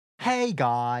Hey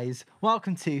guys,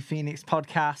 welcome to Phoenix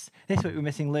Podcast. This week we're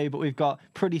missing Lou, but we've got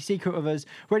Pretty Secret with us.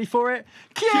 Ready for it?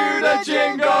 Cue the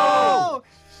jingle!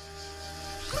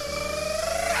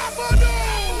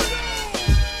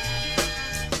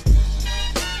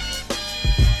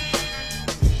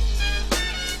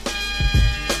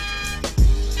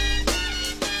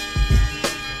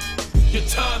 Your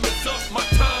time is up, my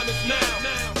time is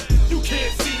now. You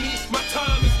can't see me, my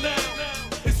time is now.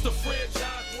 It's the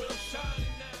franchise where I'm shining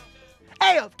now.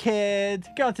 Hey up kids,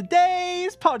 go on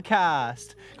today's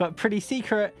podcast. Got Pretty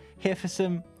Secret here for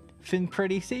some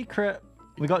Pretty Secret.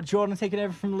 We got Jordan taking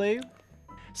over from Lou.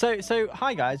 So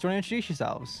hi guys, do you want to introduce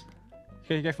yourselves?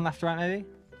 Should we go from left to right maybe?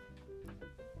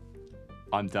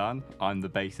 I'm Dan. I'm the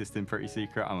bassist in Pretty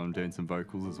Secret, and I'm doing some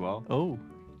vocals as well. Oh,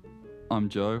 I'm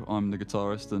Joe. I'm the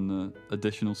guitarist and the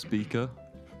additional speaker.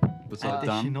 Beside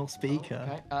Dan. additional speaker.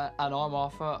 Okay. And I'm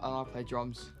Arthur, and I play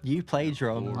drums. You play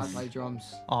drums. I play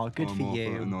drums. Oh, good I'm for Arthur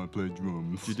you. And I play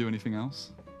drums. Do you do anything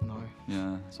else? No,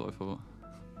 Yeah, that's what I thought.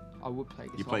 I would play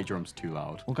guitar. You play drums too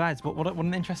loud. Well guys, what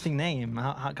an interesting name.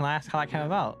 How can I ask how that came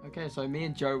about? Okay, so me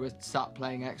and Joe were sat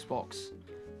playing Xbox,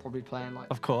 probably playing like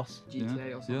Of course. GTA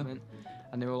Yeah, or something,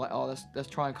 and they were like, "Oh, let's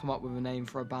try and come up with a name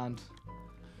for a band."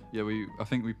 Yeah, I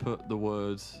think we put the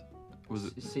word, was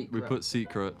it? Secret. We put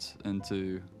secret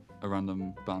into a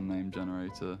random band name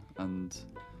generator, and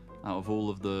out of all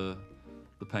of the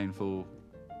painful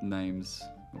names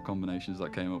or combinations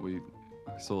that came up, we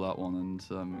saw that one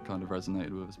and it kind of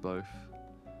resonated with us both.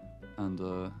 And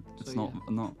it's So,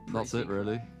 not that's it Secret.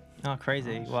 really. Oh,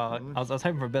 crazy. Well, I was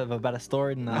hoping for a bit of a better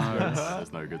story than that. to be honest.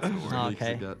 There's no good story. Oh, Leaks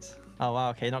okay. it gets. Oh, wow,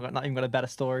 okay. Not even got a better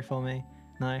story for me?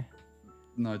 No?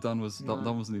 No, Dan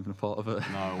wasn't even a part of it.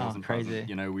 No, it wasn't crazy. present.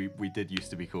 You know, we did used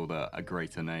to be called a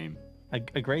greater name.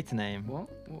 A greater name. What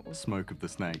was? Smoke of the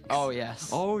Snakes. Oh yes.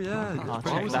 Oh yeah, Oh, I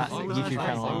check wasn't- that I YouTube wasn't-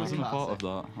 channel I out. wasn't a part of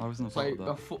that. I wasn't a part So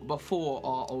of that. before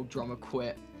our old drummer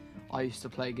quit, I used to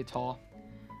play guitar,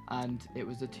 and it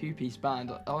was a two-piece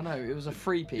band. Oh no, it was a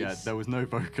three-piece. Yeah, there was no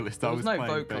vocalist. There I was was no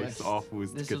playing vocalist. bass, Arthur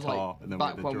was This guitar, is like and then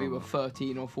back the when we drummer. were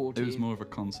 13 or 14. It was more of a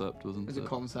concept, wasn't it? It was a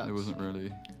concept. It wasn't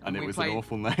really. And it we was played- an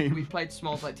awful name. We played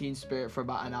Smells Like Teen Spirit for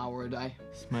about an hour a day.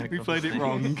 Smoke We of played the it snake.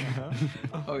 wrong.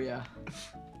 Oh yeah.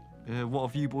 What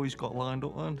have you boys got lined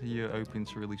up then? Are you hoping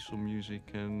to release some music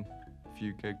and a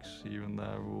few gigs here and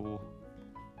there, or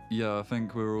Yeah, I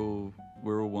think we're all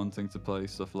wanting to play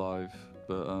stuff live,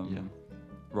 but Yeah.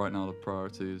 right now the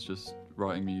priority is just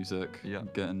writing music, Yeah.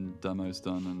 getting demos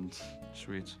done, and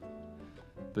sweet?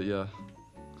 but yeah,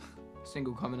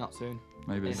 Single coming out soon.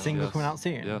 maybe Yeah. Single yes. coming out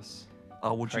soon? Yes.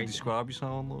 How would Crazy. you describe your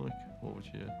sound like? What would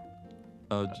you?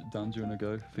 Dan, do you wanna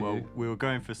go for Well, you? we were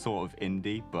going for sort of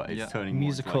indie, but it's Yeah. turning more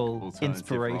into, like, Musical alternative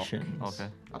inspiration. Okay,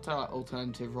 I'll tell like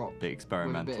alternative rock rock, bit with a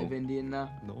experimental. bit of indie in there.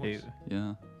 nice,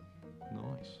 Yeah,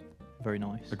 nice. Very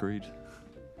nice. agreed.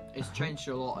 It's changed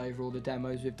a lot over all the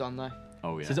demos we've done though.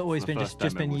 Oh yeah. So has it always The been first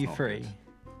just demo been was you not three?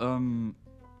 good.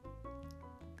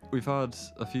 We've had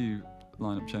a few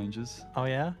lineup changes. Oh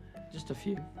yeah? Just a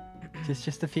few.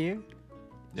 Just a few?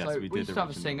 Yes, So we we did used to have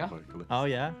a originally singer. vocalist. Oh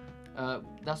yeah?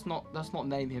 Let's not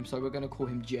name him, so we're gonna call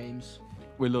him James.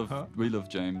 We love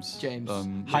James. James.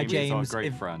 Hi James is our James,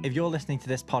 great friend. if you're listening to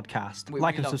this podcast, We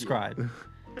like and love you. subscribe.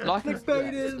 Like and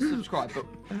subscribe, but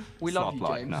we love you, Slap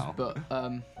like James. now. But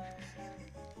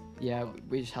yeah,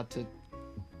 we just had to.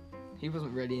 He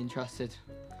wasn't really interested.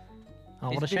 Oh,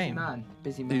 He's what a busy shame. Man,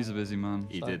 busy man. He's a busy man.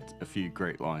 He So- did a few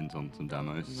great lines on some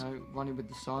demos. You know, running with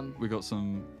the sun. We got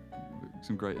some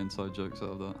great inside jokes out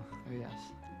of that. Oh yes.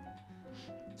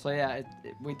 So yeah,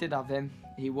 we did have him.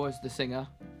 He was the singer.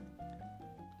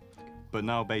 But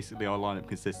now basically our lineup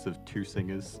consists of two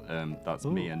singers. That's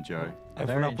me Ooh. and Joe.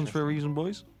 Everything happens for a interesting. reason,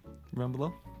 boys. Remember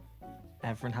that?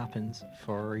 Everything happens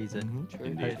for a reason. True.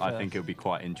 Indeed, Hope I first. think it'll be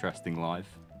quite interesting live.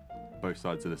 Both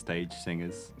sides of the stage,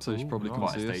 singers. So you should Ooh, probably nice. come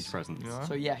Quite a see stage us presence. Yeah.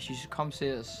 So yes, you should come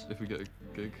see us. if we get a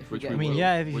gig. If we Which get- I I mean, will.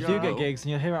 yeah, if you Which do we get will. gigs,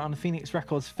 and you'll hear it on the Phoenix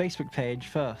Records Facebook page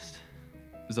first.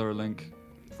 Is there a link?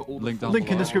 For all the Link full- down Link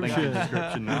in below. description. Link in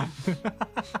description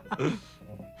now.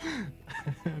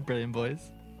 Brilliant,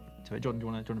 boys. So, Jordan, do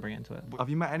you want to bring it into it? Have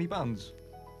you met any bands?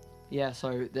 Yeah,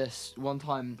 so this one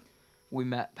time we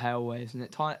met Pale Waves, and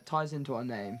it ties into our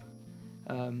name.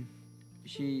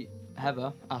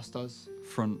 Heather asked us,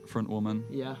 Front woman.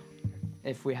 yeah,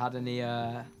 if we had any,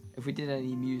 if we did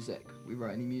any music, we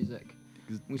wrote any music.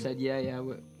 We said, yeah,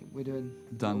 we're doing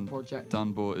a little Dan project.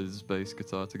 Dan bought his bass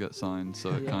guitar to get signed, so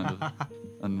it Yeah. kind of,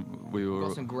 and we were.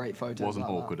 Got some great photos. Wasn't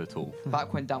like awkward at all. That.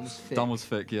 Back when Dan was thick. Dan was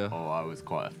thick, yeah. Oh, I was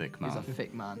quite a thick He's a man.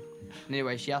 thick man.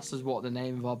 Anyway, she asked us what the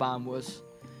name of our band was,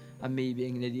 and me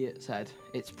being an idiot said,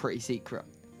 "It's Pretty Secret."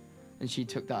 and she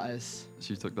took that as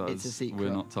She took that It's a as secret. we're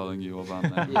not telling you our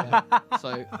band name. yeah.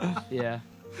 So yeah,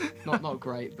 not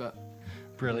great, but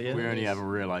Brilliant. We only ever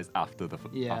realised after the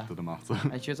Yeah. after the matter.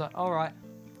 and she was like, all right,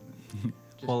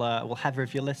 Well, Heather,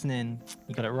 if you're listening,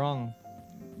 you got it wrong.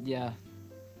 yeah.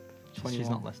 She's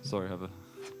 21. not listening. Sorry, Heather.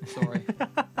 Sorry.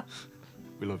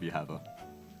 We love you, Heather.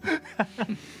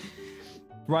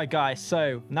 Right, guys.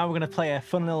 So now we're gonna play a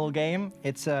fun little game.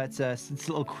 It's a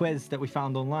little quiz that we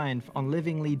found online on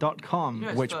livingly.com. You know,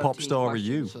 it's Which pop 13 star are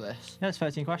you? questions for this. Yeah, it's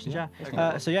 13 questions, yeah.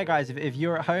 Okay. So yeah, guys, if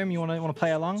you're at home, you want to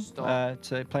play along, Stop.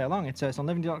 to play along, it's on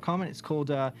livingly.com, and it's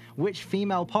called Which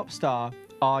Female Pop Star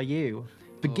Are You?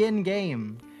 Begin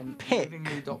game. On Pick.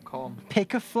 livingly.com.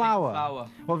 Pick a flower. Flower.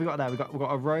 What have we got there? We've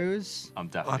got a rose. I'm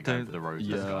definitely I going don't- for the roses,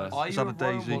 yeah. guys. Are Is you that a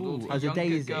a role daisy? model to As a younger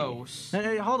daisy. girls?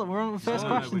 No, hold on. We're on the first No,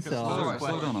 question we can still. slow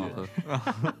Slow down,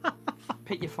 Arthur.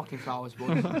 Pick your fucking flowers, boy.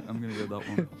 I'm gonna go that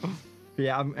one.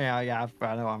 Yeah, I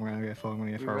know what I'm gonna go for. I'm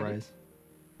gonna go You for a ready? rose.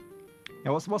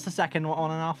 Yeah, what's the second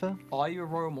one, Arthur? Are you a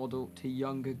role model to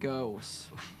younger girls?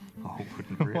 I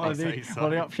wouldn't really What are say the, so. what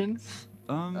are the options?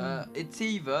 It's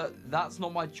either that's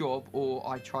not my job or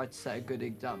I tried to set a good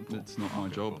example. It's not my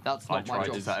job. That's I not my tried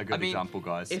job. to set a good I mean, example,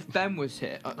 guys. if Ben was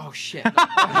here, oh shit.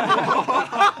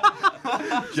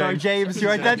 Sorry, James,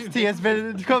 your identity has been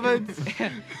uncovered.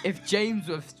 If James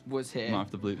was here, Might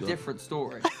have to bleep that. different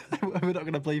story. We're not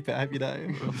gonna bleep it. I hope you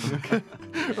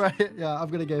know. Right? Yeah, I'm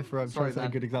gonna go for. I'm trying Sorry, to set a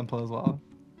man. good example as well.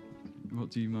 What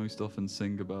do you most often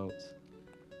sing about?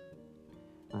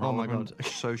 Oh my Relevant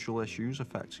social issues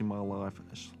affecting my life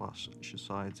 /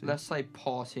 society. Let's say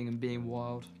partying and being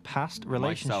wild. Past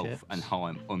relationships. Myself and how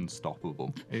I'm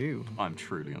unstoppable. Ooh. I'm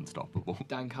truly unstoppable.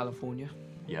 Dan California.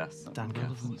 Yes. Dan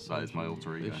Yes, that is my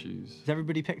alter ego. Issues. Has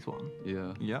everybody picked one?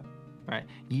 Yeah. Yep. Right.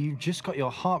 You just got your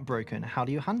heart broken. How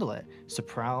do you handle it?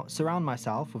 Surround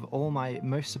myself with all my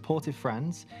most supportive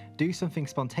friends. Do something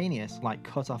spontaneous like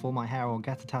cut off all my hair or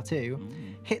get a tattoo.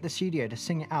 Hit the studio to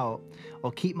sing it out.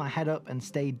 Or keep my head up and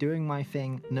stay doing my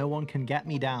thing. No one can get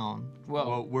me down.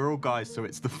 Well, we're all guys, so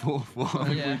it's the fourth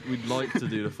one. yeah. We'd like to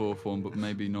do the fourth one, but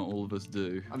maybe not all of us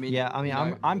do. I mean, Yeah, I mean, you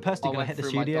know, I'm personally I gonna went hit the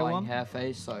through my studio dyeing one. hair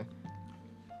phase, so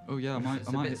Oh yeah, I might. It's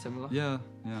I a might bit hit, similar. Yeah,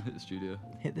 hit the studio.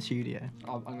 Hit the studio.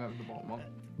 I'm going with the bottom one.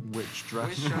 Which dress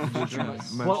Which dress would do you you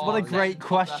most like? What a next great top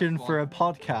question left for a one.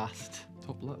 podcast.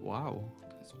 Top left. Wow.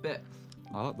 It's a bit.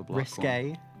 I like the black Risque.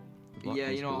 one. The black Yeah,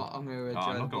 one's you know cool. what? I'm going to Oh,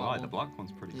 I'm not gonna lie, the black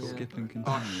one's pretty cool. Yeah. Skip and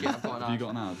continue. Oh shit, I've got an Have you ad. got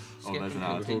an ad? Oh, there's an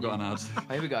and ad. We've all got an ad.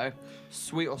 Oh, here we go.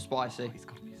 Sweet or spicy? It's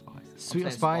gotta be spicy. Sweet or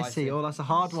saying spicy? spicy. Oh, that's a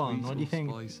hard one. Sweet What do you or think?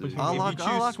 spicy? What do you I think? like- If you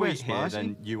choose like sweet here, spicy.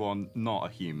 then you are not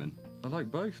a human. I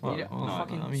like both. Well, though. oh,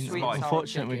 fucking I mean, sweet and sour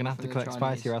unfortunately, we're chicken gonna have to from the collect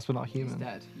spicy, or Chinese. else we're not He's human.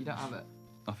 dead. You don't have it.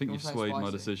 I think You you've want swayed my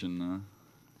spicy? decision now.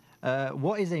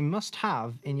 What is a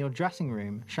must-have in your dressing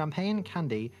room? Champagne,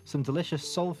 candy, some delicious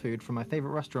soul food from my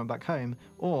favorite restaurant back home,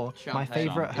 or my Champagne.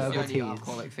 favorite It's the herbal only teas?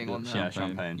 alcoholic thing on Yeah, there.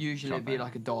 champagne. Usually it'd be Champagne.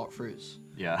 like a dark fruits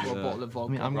Yeah. or a Yeah. bottle of I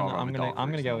vodka. mean, I'm Rather gonna, have a dark I'm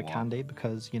gonna fruits go than with a candy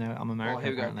because you know I'm Oh, American.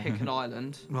 here we go. apparently. Pick an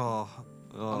island. Oh.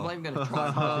 I'm not even going to Who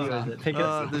is try. it? Pick,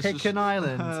 this pick is- an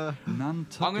island.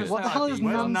 Nantucket. I'm gonna What the say hell I'd is be-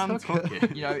 Where's Nantucket?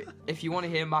 Nantucket? You know, if you want to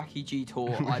hear Mackie G tour,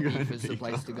 Ibiza's the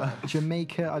place to go.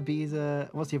 Jamaica,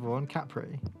 Ibiza. What's the other one?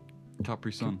 Capri.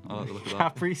 Capri Sun. I like the look of that.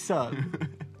 Capri Sun.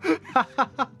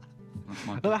 That's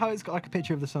my Look at how it's got like a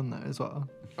picture of the sun though as well.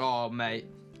 Oh, mate,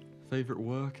 favourite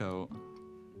workout.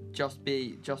 just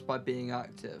by being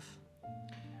active.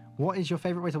 What is your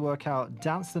favorite way to work out?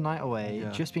 Dance the night away, Yeah.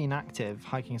 just being active,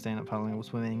 hiking, staying up, paddling, or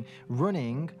swimming,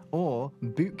 running, or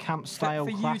boot camp style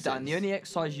For you, classes? Dan, the only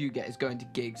exercise you get is going to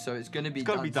gigs, so it's going to be It's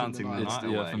gotta be dancing. dancing the the night. night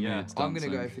It's, yeah, away, for me, yeah. it's I'm going to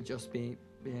go dancing. for just being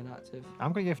active.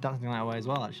 I'm gonna go for dancing the night away as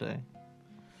well, actually.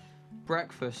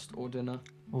 Breakfast or dinner?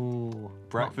 Ooh.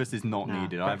 Breakfast is not Nah,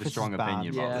 needed. I have a breakfast strong is bad.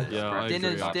 opinion Yeah. about this. Yeah, I Breakfast agree, is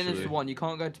Dinner's actually- the one. You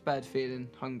can't go to bed feeling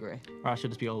hungry. Or I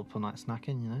should just be all up all night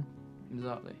snacking, you know?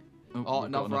 Exactly. Oh, Oh, we've got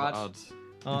another another ad. ad.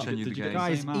 Continue Did the you get game. the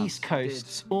Guys, same ad? East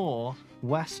Coast or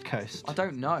West Coast? I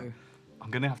don't know. I'm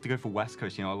gonna have to go for West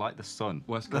Coast. You know, I like the sun.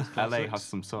 West Coast LA Classics. has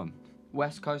some sun.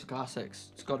 West Coast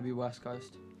classics. It's got to be West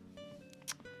Coast.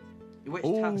 Which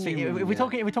Ooh. tattoo? See, if we're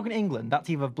talking England, that's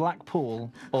either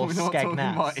Blackpool or We're not talking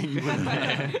Skegness. about England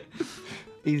there.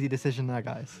 Easy decision there,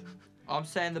 guys. I'm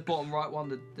saying the bottom right one,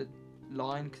 the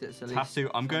line, because it's the least. Tattoo.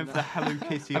 I'm going for the Hello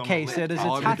Kitty on Okay, the so lip. there's I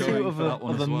a would tattoo go of for a, that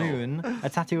one of a as well. moon, a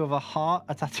tattoo of a heart,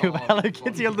 a tattoo of a Oh, Hello God.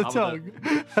 Kitty on the How tongue,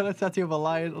 and a tattoo of a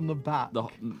lion on the back.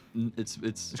 It's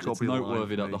gotta be a line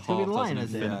noteworthy for that me. the It's gotta be heart a line, has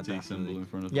is an it? infinity Yeah, symbol in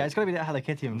front of Yeah, it. it's got to be that Hello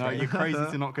Kitty. I'm No, afraid. you're crazy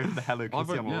to not go for the Hello Kitty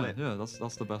on the yeah, lip. yeah,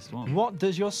 that's the best one. What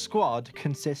does your squad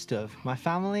consist of? My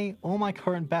family, all my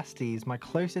current besties, my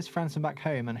closest friends from back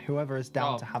home, and whoever is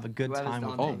down Oh, to have a good whoever's time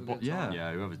down with to me. have a but good time. yeah.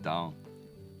 Yeah, whoever's down.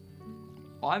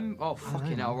 Oh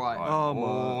fucking hell! Right. Oh,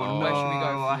 Where should we go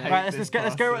from I here? hate Right, this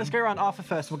let's go person. around Arthur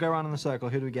first. We'll go around in the circle.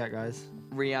 Who do we get, guys?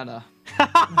 Rihanna,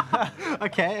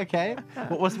 Okay.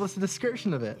 What's the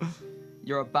description of it?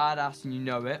 you're a badass and you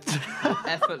know it.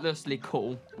 Effortlessly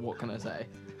cool. What can I say?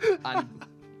 And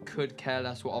could care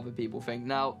less what other people think.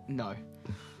 Now, no, I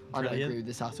don't Brilliant. agree with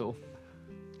this at all.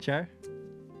 Joe?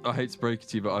 I hate to break it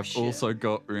to you, but I've Shit. also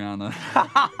got Rihanna.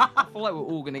 I feel like we're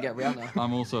all gonna get Rihanna.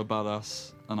 I'm also a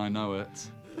badass, and I know it.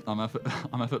 I'm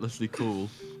effortlessly cool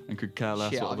and could care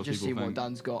less Shit, what I've other just people seen what think.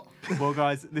 Dan's got. Well,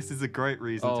 guys, this is a great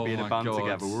reason to Oh be in a my band God.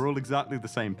 together. We're all exactly the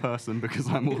same person because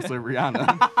I'm also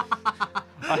Rihanna.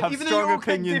 I have Even though you strong all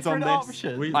click opinions on different this.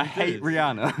 options. I We hate did.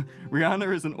 Rihanna.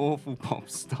 Rihanna is an awful pop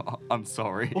star. I'm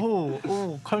sorry.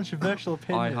 Oh, controversial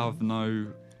opinion. I have no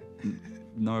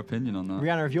opinion on that.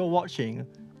 Rihanna, if you're watching,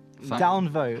 Thank-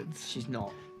 downvotes. She's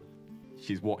not.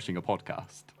 She's watching a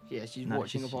podcast. Yeah, she's No,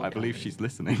 watching she's- a podcast. I believe she's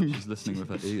listening. She's listening with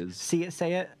her ears. See it,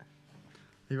 say it.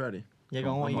 You ready? Yeah,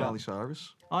 go on, what you Miley got?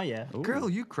 Cyrus. Oh, yeah. Ooh. Girl,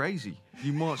 you crazy.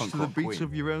 You march Punk to the rock beats queen.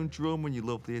 of your own drum and you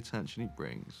love the attention it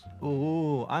brings.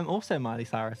 Ooh, I'm also Miley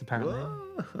Cyrus, apparently.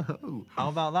 Whoa. How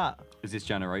about that? Is this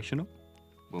generational?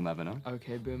 We'll never know.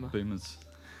 Okay, boomer. Boomers.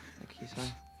 Thank you,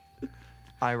 son.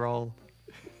 I roll.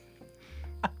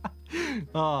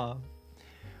 Oh.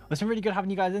 It's been really good having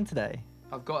you guys in today.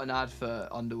 I've got an ad for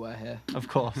underwear here. Of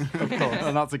course. Of course.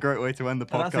 And that's a great way to end the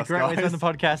podcast, And that's a great way to guys. end the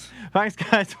podcast. Thanks,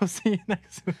 guys. We'll see you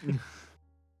next week.